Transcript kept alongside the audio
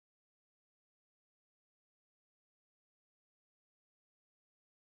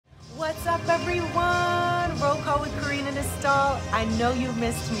What's up, everyone? Roll call with Karina Nistal. I know you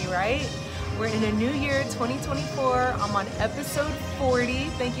missed me, right? We're in a new year, 2024. I'm on episode 40.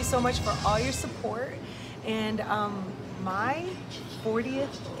 Thank you so much for all your support. And my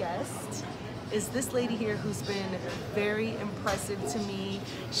 40th guest is this lady here who's been very impressive to me.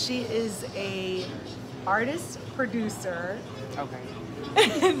 She is a artist producer.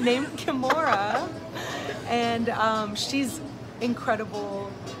 Okay. Named Kimora, and she's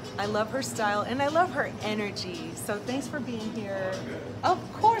incredible. I love her style and I love her energy. So thanks for being here. Of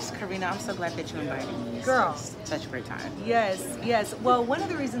course, Karina. I'm so glad that you invited me. It's Girl. Such a great time. Yes, yes. Well, one of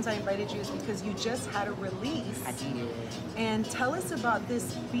the reasons I invited you is because you just had a release. I did. And tell us about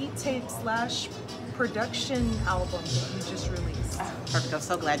this beat tape slash production album that you just released. Perfect. I'm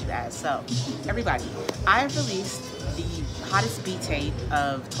so glad you asked. So, everybody, I released the hottest beat tape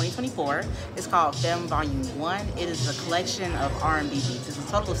of 2024. It's called Femme Volume 1. It is a collection of R&B beats. It's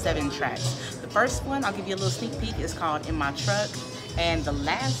a total of 7 tracks. The first one, I'll give you a little sneak peek, is called In My Truck. And the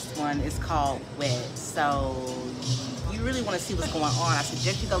last one is called Wet. So, you really want to see what's going on, I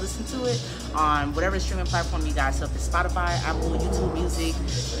suggest you go listen to it on whatever streaming platform you got. So if it's Spotify, Apple, YouTube Music,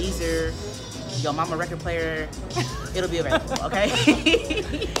 Deezer, your mama record player, it'll be available, okay?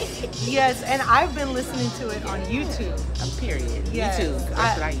 Yes, and I've been listening to it on YouTube. Period. Yes, YouTube,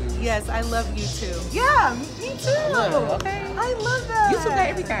 that's what I use. Yes, I love YouTube. Yeah, me too. Look, okay. I love that. YouTube got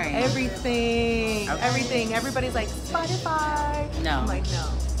everything. Everything. Okay. Everything. Everybody's like, Spotify. No. I'm like, no.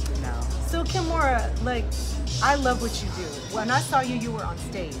 No. So Kimora, like, I love what you do. When I saw you, you were on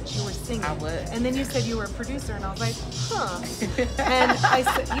stage. You were singing. I was. And then you said you were a producer, and I was like, huh. And I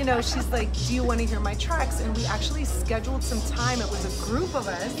said, you know, she's like, do you want to hear my tracks? And we actually scheduled some time. It was a group of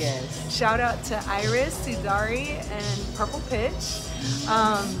us. Yes. Shout out to Iris, Sidari, and Purple Pitch.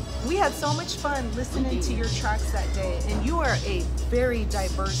 We had so much fun listening to your tracks that day, and you are a very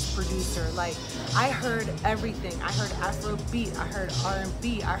diverse producer. Like, I heard everything. I heard Afro-beat, I heard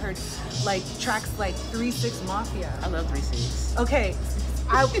R&B, I heard like tracks like 3-6 Mafia. I love 3-6. Okay,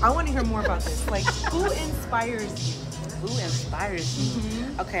 I want to hear more about this. Like, who inspires you? Who inspires me?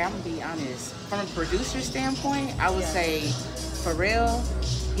 Okay, I'm gonna be honest. From a producer standpoint, I would say Pharrell.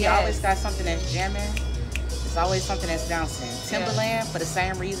 He always got something that's jamming. It's always something that's bouncing. Timberland, for the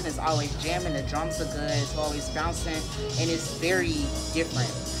same reason, is always jamming. The drums are good. It's always bouncing, and it's very different.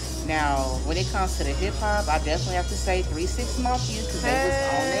 Now, when it comes to the hip hop, I definitely have to say 3-6 Mafia, because they was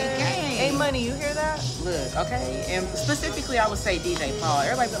on their game. Hey, Money, you hear that? Look, okay, and specifically, I would say DJ Paul.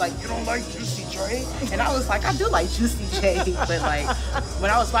 Everybody be like, you don't like Juicy J? And I was like, I do like Juicy J, but like,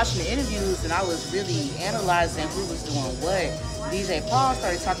 when I was watching the interviews and I was really analyzing who was doing what, DJ Paul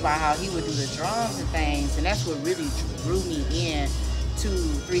started talking about how he would do the drums and things, and that's what really drew me in to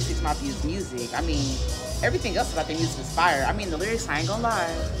 3-6 Mafia's music. I mean, everything else about their music is fire. I mean, the lyrics, I ain't gonna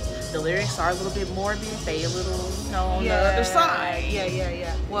lie, the lyrics are a little bit morbid. They a little, you know, on the other side.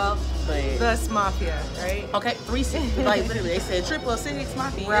 Yeah. Well, but that's Mafia, right? Okay, 3-6, like literally, they said 666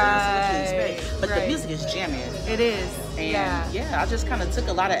 Mafia. Right. That's what you expect. But the music is jamming. It is. And yeah, I just kind of took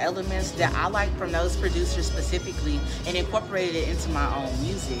a lot of elements that I like from those producers specifically and incorporated it into my own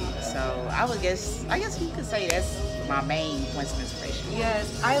music. So I guess you could say that's my main points of inspiration.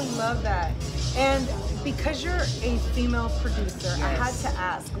 Yes, I love that. And because you're a female producer, I had to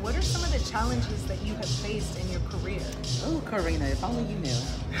ask, what are some of the challenges that you have faced in your career? Oh, Karina, if only you knew.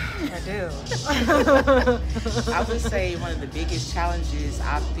 I do. I would say one of the biggest challenges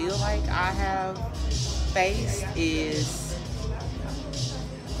I feel like I have faced is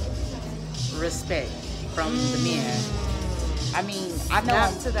respect from the men. I mean, I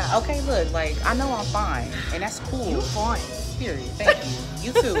know okay, look, like, I know I'm fine, and that's cool. You fine. Period. Thank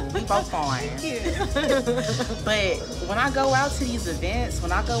you. You too. We both fine. Thank you. But when I go out to these events,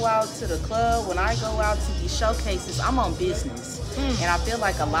 when I go out to the club, when I go out to these showcases, I'm on business. And I feel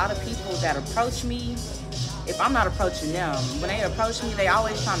like a lot of people that approach me, if I'm not approaching them, when they approach me, they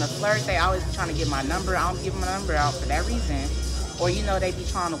always trying to flirt. They always be trying to get my number. I don't give my number out for that reason. Or, you know, they be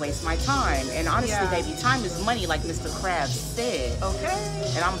trying to waste my time. And honestly, baby, time is money, like Mr. Krabs said. Okay.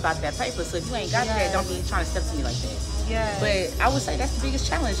 And I'm about that paper, so if you ain't got that, don't be trying to step to me like that. Yeah. But I would say that's the biggest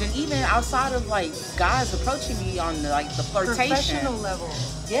challenge. And even outside of, like, guys approaching me on, the, like, the flirtation. Professional level.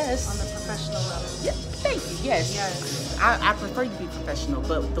 Yes. On the professional level. Yeah, thank you. Yes. Yes. I prefer you to be professional.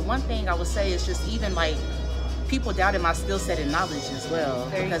 But the one thing I would say is just even, like, people doubted my skill set and knowledge as well.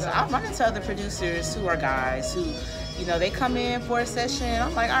 Because I run into other producers who are guys who, you know, they come in for a session.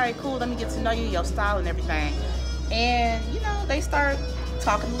 I'm like, all right, cool, let me get to know you, your style and everything. And, you know, they start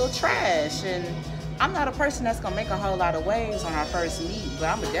talking a little trash. And I'm not a person that's gonna make a whole lot of waves on our first meet, but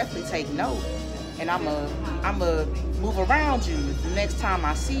I'm gonna definitely take note. And I'm a move around you the next time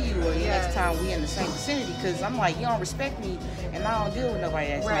I see you or the next time we in the same vicinity, because I'm like, you don't respect me and I don't deal with nobody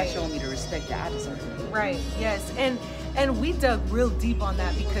that's not showing me the respect that I deserve. Right, yes. And we dug real deep on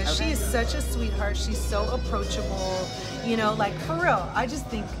that because she is such a sweetheart. She's so approachable, you know, like for real. I just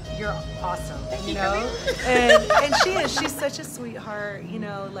think you're awesome, you know? and she's such a sweetheart, you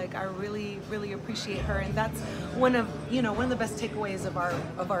know, like I really, really appreciate her. And that's one of the best takeaways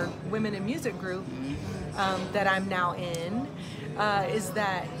of our Women in Music group that I'm now in, is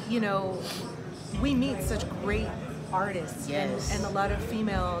that, you know, we meet such great artists and a lot of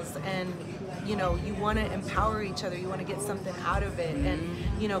females, and you know, you want to empower each other, you want to get something out of it, and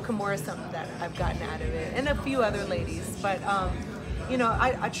you know, Kimora is something that I've gotten out of it, and a few other ladies, but you know,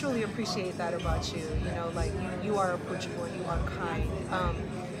 I truly appreciate that about you, you know, like you are approachable, you are kind.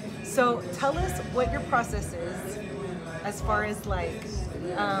 So tell us what your process is as far as like,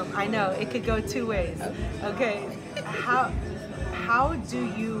 I know it could go two ways, okay, how do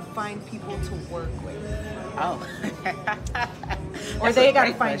you find people to work with? Oh. Or they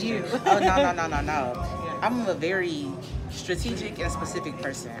gotta find you. Oh, no. I'm a very strategic and specific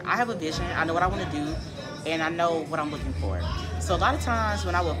person. I have a vision, I know what I want to do, and I know what I'm looking for. So a lot of times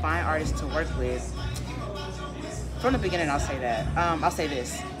when I will find artists to work with, from the beginning I'll say that, I'll say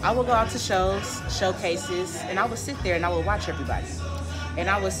this. I will go out to shows, showcases, and I will sit there and I will watch everybody. And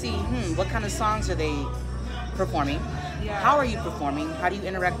I will see, what kind of songs are they performing? How are you performing? How do you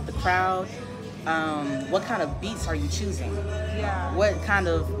interact with the crowd? What kind of beats are you choosing? What kind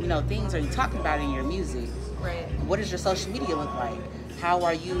of, you know, things are you talking about in your music? Right. What does your social media look like? How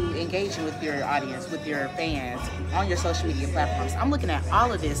are you engaging with your audience, with your fans on your social media platforms? I'm looking at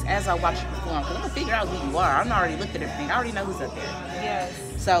all of this as I watch you perform, because I'm gonna figure out who you are. I'm already looked at everything. I already know who's up there. Yes.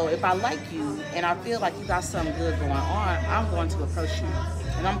 So if I like you and I feel like you got something good going on, I'm going to approach you.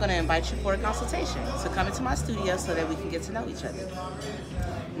 And I'm going to invite you for a consultation to come into my studio so that we can get to know each other.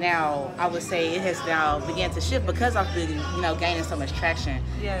 Now, I would say it has now began to shift because I've been, you know, gaining so much traction.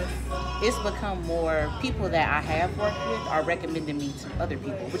 Yes. It's become more people that I have worked with are recommending me to other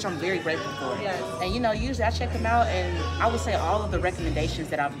people, which I'm very grateful for. Yes. And, you know, usually I check them out, and I would say all of the recommendations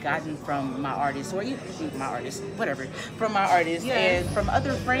that I've gotten from my artists, or even my artists, whatever, from my artists and from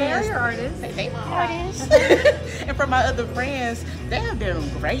other friends. They're your artists. They my artists. And from my other friends, they have been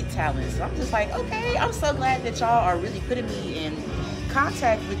great talents. So I'm just like, okay, I'm so glad that y'all are really putting me in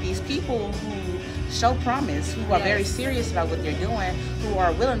contact with these people who show promise, who are very serious about what they're doing, who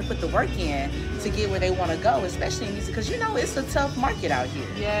are willing to put the work in to get where they want to go, especially in music, because you know it's a tough market out here.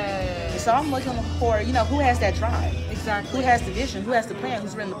 Yeah. So I'm looking for, you know, who has that drive, Exactly. who has the vision, who has the plan,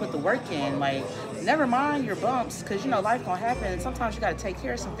 who's willing to put the work in. Like, never mind your bumps, because you know life gonna happen, and sometimes you got to take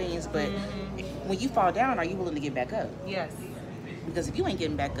care of some things. But when you fall down, are you willing to get back up? Yes. Because if you ain't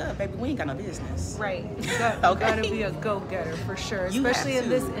getting back up, baby, we ain't got no business. Right. You gotta be a go-getter for sure. Especially in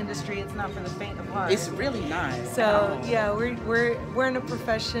this industry, it's not for the faint of heart. It's really not. So yeah, we're in a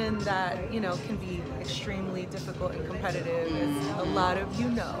profession that, you know, can be extremely difficult and competitive, as a lot of you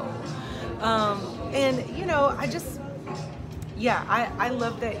know. And you know, I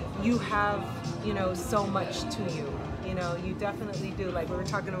love that you have, you know, so much to you. You know, you definitely do. Like we were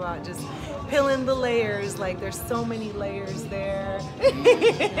talking about, just peeling the layers. Like there's so many layers there,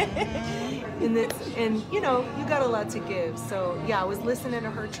 and you know, you got a lot to give. So yeah, I was listening to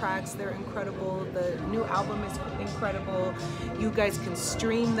her tracks. They're incredible. The new album is incredible. You guys can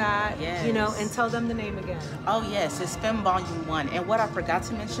stream that. Yes. You know, and tell them the name again. Oh yes, it's Femme Volume 1. And what I forgot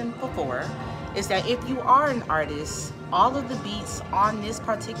to mention before is that if you are an artist, all of the beats on this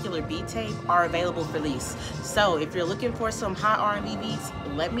particular beat tape are available for lease. So if you're looking for some hot R&B beats,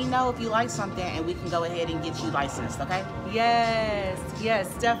 let me know if you like something and we can go ahead and get you licensed, okay?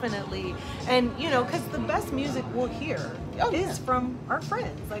 Yes, definitely. And you know, because the best music we'll hear is from our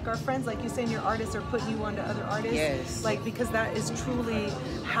friends. Like our friends, like you saying, your artists are putting you onto other artists. Yes. Like, because that is truly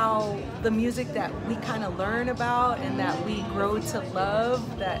how the music that we kind of learn about and that we grow to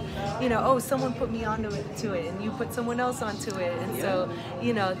love, that, you know, oh, someone put me onto it, and you put someone else onto it. And so,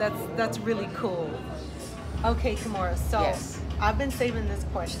 you know, that's really cool. Okay, Kimora, so I've been saving this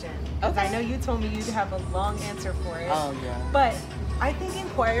question because I know you told me you'd have a long answer for it. Oh, yeah. But I think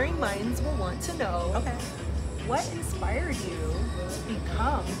inquiring minds will want to know, what inspired you to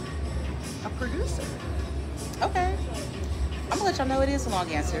become a producer? Okay. I'm gonna let y'all know it is a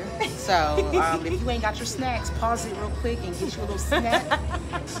long answer. So if you ain't got your snacks, pause it real quick and get you a little snack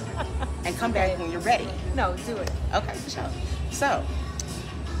and come back when you're ready. No, do it. Okay, for sure. So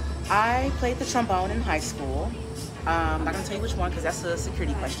I played the trombone in high school. I'm not gonna tell you which one because that's a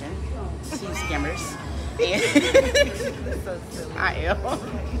security question. See you scammers. And That's so silly. I am.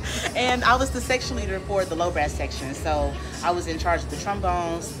 And I was the section leader for the low brass section. So I was in charge of the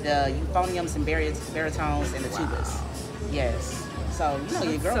trombones, the euphoniums and baritones, and the tubas. Yes. So, you know,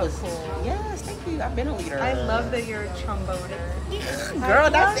 your girl so was cool. Yes, thank you. I've been a leader. I love that you're a tromboner. Girl,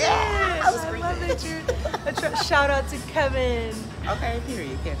 that's it. I love that you're shout out to Kevin. Okay,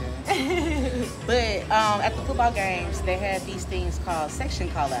 period, Kevin. But at the football games, they had these things called section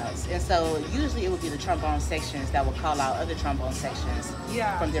call-outs. And so usually it would be the trombone sections that would call out other trombone sections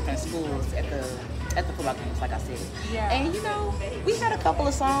from different schools at the football games, like I said. Yeah. And, you know, we had a couple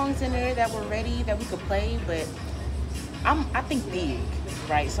of songs in there that were ready that we could play, but I think big,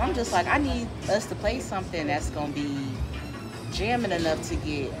 right? So I'm just like, I need us to play something that's going to be jamming enough to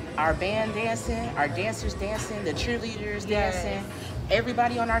get our band dancing, our dancers dancing, the cheerleaders dancing,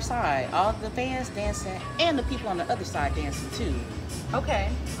 everybody on our side, all the fans dancing, and the people on the other side dancing too. Okay.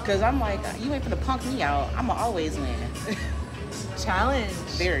 Because I'm like, you ain't gonna punk me out. I'm gonna always win. Challenge.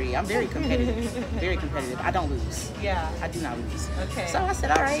 I'm very competitive. Very competitive. I don't lose. Yeah. I do not lose. Okay. So I said,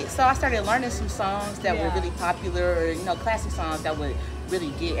 all right. So I started learning some songs that were really popular, or, you know, classic songs that would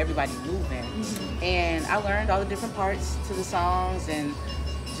really get everybody moving. And I learned all the different parts to the songs and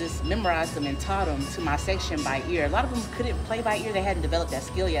just memorized them and taught them to my section by ear. A lot of them couldn't play by ear. They hadn't developed that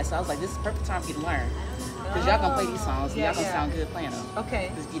skill yet. So I was like, this is the perfect time for you to learn. Because y'all gonna play these songs and y'all gonna sound good playing them. Okay.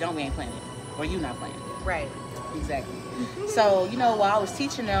 Because if you don't, we ain't playing it. Or you not playing it. Right. Exactly. So, you know, while I was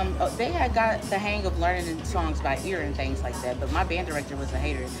teaching them, they had got the hang of learning songs by ear and things like that. But my band director was a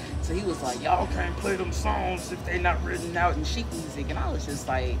hater. So he was like, y'all can't play them songs if they're not written out in sheet music. And I was just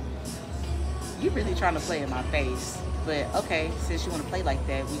like, you really trying to play in my face. But okay, since you want to play like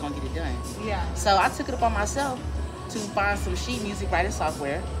that, we're going to get it done. Yeah. So I took it upon myself to find some sheet music writing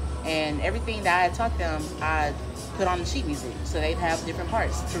software. And everything that I had taught them, I put on the sheet music. So they'd have different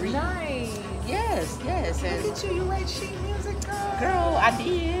parts to read. Nice. Yes. And Look at you. You write sheet music, girl. Girl, I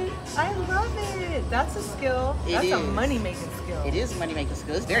did. I love it. That's a skill. That's a money-making skill. It is a money-making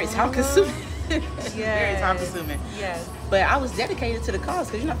skill. It's very time-consuming. Very time-consuming. Yes. But I was dedicated to the cause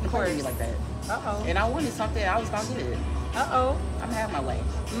because you're not going to play me like that. Uh-oh. And I wanted something, I was going to get it. Uh-oh. I'm going to have my way.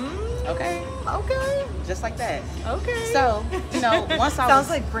 Okay? Okay. Just like that. Okay. So, you know, once I Sounds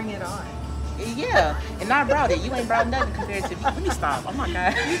like Bring It On. Yeah, and I brought it. You ain't brought nothing compared to me. Let me stop. Oh my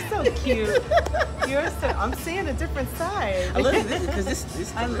God. You're so cute. I'm seeing a different side. I love this because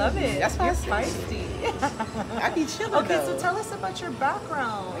this I love it. That's why You're I feisty. I be chilling. Okay, though. so tell us about your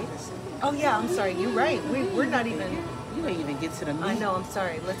background. Wait a second. Oh yeah, I'm sorry. You're right. We're not even. You ain't even get to the meat. I know. I'm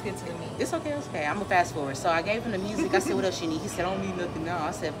sorry. Let's get to the meat. It's okay. I'm gonna fast forward. So I gave him the music. I said, "What else you need?" He said, "I don't need nothing now." I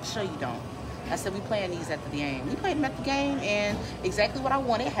said, "Sure you don't." I said, "We playing these at the game." We played them at the game, and exactly what I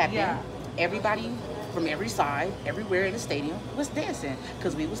wanted happened. Yeah. Everybody from every side, everywhere in the stadium was dancing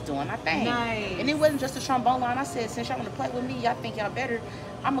because we was doing our thing. Nice. And it wasn't just a trombone line. I said, since y'all want to play with me, y'all think y'all better,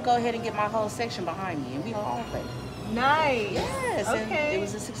 I'm going to go ahead and get my whole section behind me. And we all played. Nice. Yes. Okay. And it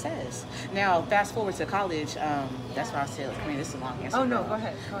was a success. Now, fast forward to college. That's why I said, I mean, this is a long answer. Oh, no. Go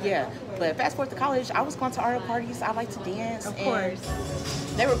ahead. Yeah. But fast forward to college, I was going to art parties. I like to dance. Of course.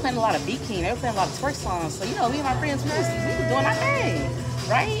 They were playing a lot of beat king. They were playing a lot of twerk songs. So, you know, me and my friends, we was doing our thing.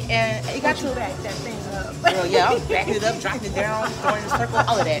 Right? And it got to back that thing up. Girl, yeah, I was backing it up, dropping it down, throwing it in a circle,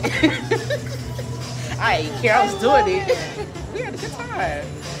 all of that. I didn't care, I was doing it. We had a good time.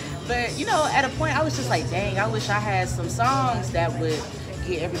 But, you know, at a point, I was just like, dang, I wish I had some songs that would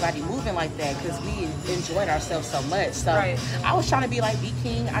get everybody moving like that because we enjoyed ourselves so much. So I was trying to be like B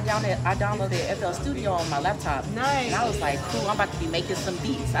King. I downloaded FL Studio on my laptop. Nice. And I was like, cool, I'm about to be making some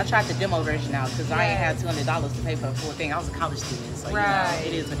beats. I tried the demo version out because I ain't had $200 to pay for the full thing. I was a college student, so you know,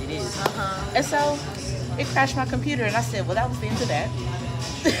 it is what it is. And so it crashed my computer and I said, well, that was the end of that.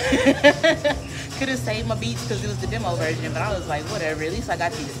 Couldn't save my beats because it was the demo version, but I was like, whatever, at least I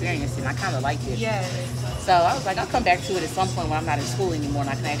got the experience and I kind of liked it. Yes. So I was like, I'll come back to it at some point when I'm not in school anymore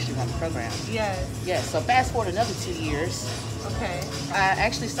and I can actually run the program. Yes. Yeah, so fast forward another 2 years. Okay. I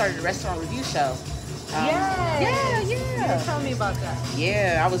actually started a restaurant review show. Yeah. Tell me about that.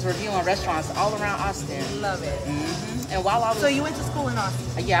 Yeah, I was reviewing restaurants all around Austin. Love it. And while I was... So you went to school in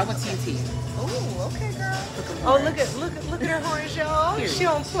Austin? Yeah, I went to UT. Oh, okay, girl. Oh, look at her horns, y'all. She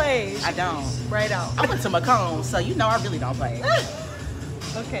don't play. I don't. Right out. I went to Macomb, so you know I really don't play.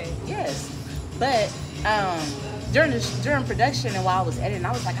 Okay. Yes. But during production and while I was editing,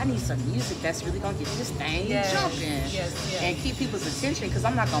 I was like, I need some music that's really gonna get this thing jumping. Yes. And keep people's attention, because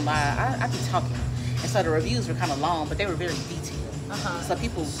I'm not gonna lie, I be talking. And so the reviews were kind of long, but they were very detailed. So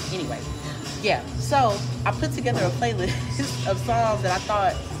people, anyway. Yeah. So I put together a playlist of songs that I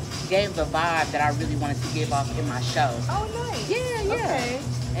thought gave the vibe that I really wanted to give off in my show. Oh, nice. Yeah. Okay.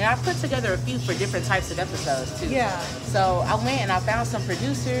 And I put together a few for different types of episodes too. Yeah. So I went and I found some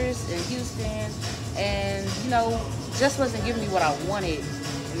producers in Houston, and you know, just wasn't giving me what I wanted.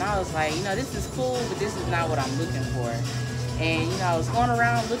 And I was like, you know, this is cool, but this is not what I'm looking for. And you know, I was going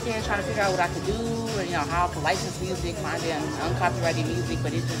around looking, trying to figure out what I could do, and you know, how I could license music, finding uncopyrighted music,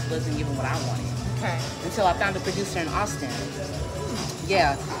 but it just wasn't giving what I wanted. Okay. Until I found a producer in Austin.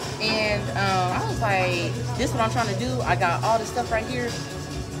 Yeah. And I was like, this is what I'm trying to do. I got all this stuff right here.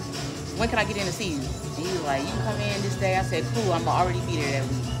 When can I get in to see you? And he was like, you can come in this day. I said, cool, I'm already be there that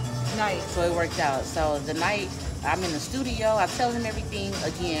week. Nice. So it worked out. So the night I'm in the studio, I tell him everything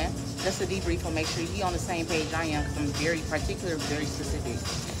again, just to debrief and make sure he's on the same page I am, because I'm very particular, very specific.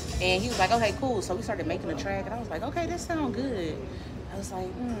 And he was like, okay, cool. So we started making a track, and I was like, okay, that sounds good. I was like,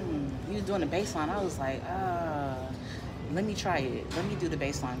 he was doing the bass line. I was like, let me try it. Let me do the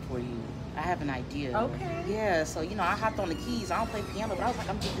bass line for you. I have an idea. Okay. Yeah, so, you know, I hopped on the keys. I don't play piano, but I was like,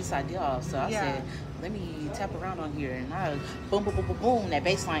 I'm getting this idea off. So I said, let me tap around on here. And I boom, boom, boom, boom, boom, that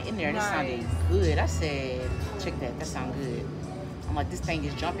bass line in there. And it sounded good. I said, check that. That sounds good. I'm like, this thing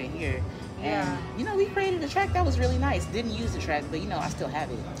is jumping here. And, you know, we created a track that was really nice. Didn't use the track, but, you know, I still have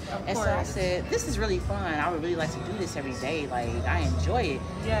it. And so I said, this is really fun. I would really like to do this every day. Like, I enjoy it.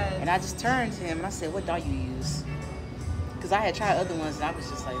 Yes. And I just turned to him and I said, what DAW you use? Because I had tried other ones and I was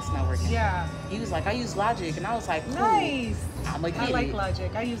just like, it's not working. Yeah. He was like, I use Logic. And I was like, cool. Nice. I'm like, I like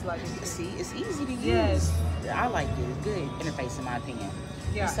Logic. I use Logic too. See, it's easy to use. Yes. I like it. It's good interface in my opinion.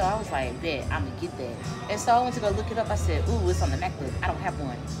 Yeah. And so I was like, bet, I'm going to get that. And so I went to go look it up. I said, ooh, it's on the MacBook. I don't have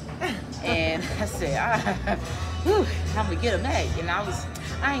one. And I said, I'm going to get a Mac. And I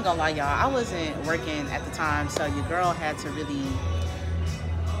ain't going to lie, y'all. I wasn't working at the time. So your girl had to really,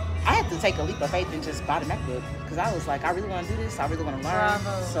 I had to take a leap of faith and just buy the MacBook. Because I was like, I really want to do this. I really want to learn.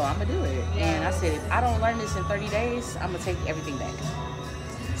 Bravo. So I'm going to do it. Yes. And I said, if I don't learn this in 30 days, I'm going to take everything back.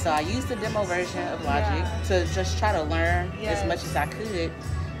 So I used the demo version of Logic to just try to learn as much as I could.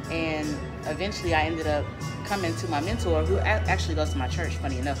 And eventually I ended up coming to my mentor, who actually goes to my church,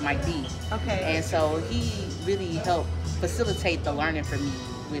 funny enough, Mike B. Okay. And so he really helped facilitate the learning for me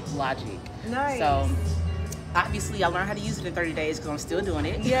with Logic. Nice. So obviously I learned how to use it in 30 days because I'm still doing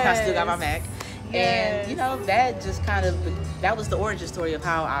it. Yes. I still got my Mac. Yes. And you know, that just kind of, that was the origin story of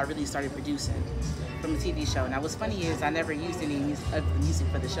how I really started producing from the TV show. Now what's funny is I never used any of the music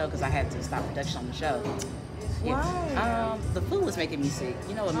for the show because I had to stop production on the show. Why? The food was making me sick.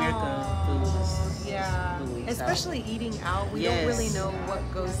 You know, American food was food, especially eating out. We don't really know what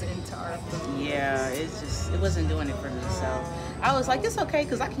goes into our food. Yeah, it wasn't doing it for me. So I was like, it's okay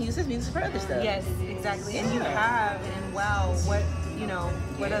because I can use this music for other stuff. Yes, exactly. And you have, and wow, what, you know,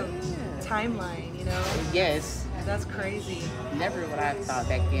 what a timeline, you know? Yes. That's crazy. Never would I have thought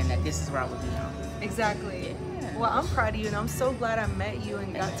back then that this is where I would be now. Exactly. Yeah. Well, I'm proud of you, and I'm so glad I met you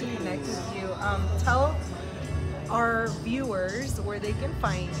and got to connect with you. Tell our viewers where they can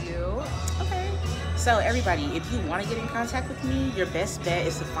find you. Okay. So everybody, if you want to get in contact with me, your best bet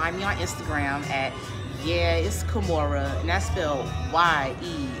is to find me on Instagram at it's Kimora, and that's spelled Kimora.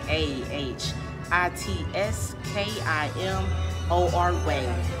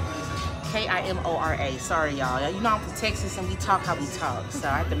 Sorry, y'all. You know I'm from Texas and we talk how we talk, so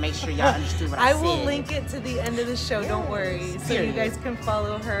I have to make sure y'all understood what I said. I will link it to the end of the show. Don't worry, so you guys can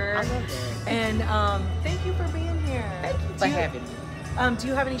follow her. I love that. And thank you for being here. Thank you for having me. Do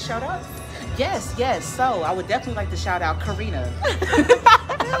you have any shout outs? Yes. So I would definitely like to shout out Karina.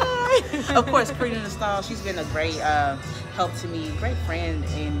 Of course, Karina in the stall. She's been a great help to me, great friend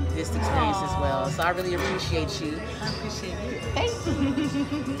in this experience as well. So I really appreciate you. I appreciate you. Thank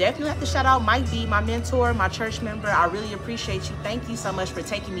you. Definitely have to shout out Mike B, my mentor, my church member. I really appreciate you. Thank you so much for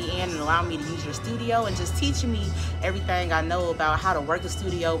taking me in and allowing me to use your studio and just teaching me everything I know about how to work the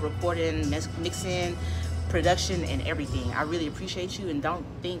studio, recording, mixing, production, and everything. I really appreciate you, and don't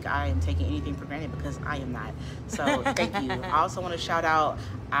think I am taking anything for granted because I am not. So thank you. I also want to shout out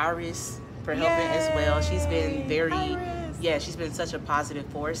Iris for helping as well. She's been she's been such a positive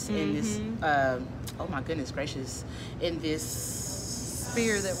force in this oh my goodness gracious, in this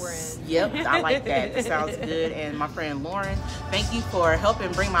sphere that we're in. Yep, I like that. That sounds good. And my friend Lauren, thank you for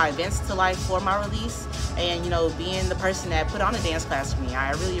helping bring my events to life for my release, and you know, being the person that put on a dance class for me.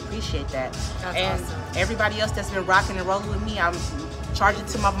 I really appreciate that. That's awesome. Everybody else that's been rocking and rolling with me, I'm charging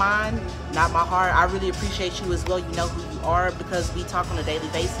to my mind, not my heart. I really appreciate you as well. You know who you are because we talk on a daily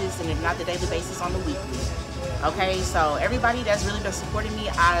basis, and if not the daily basis, on the weekly. Okay, so everybody that's really been supporting me,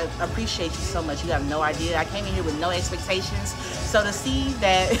 I appreciate you so much. You have no idea. I came in here with no expectations. So to see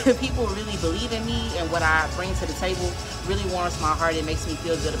that people really believe in me and what I bring to the table really warms my heart. It makes me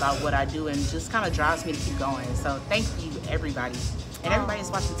feel good about what I do and just kind of drives me to keep going. So thank you, everybody. And everybody that's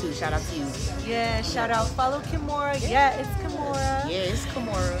watching too, shout out to you. Yeah, shout out. Follow Kimora. Yeah, it's Kimora. Yeah, it's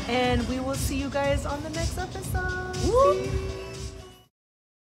Kimora. And we will see you guys on the next episode. Woo.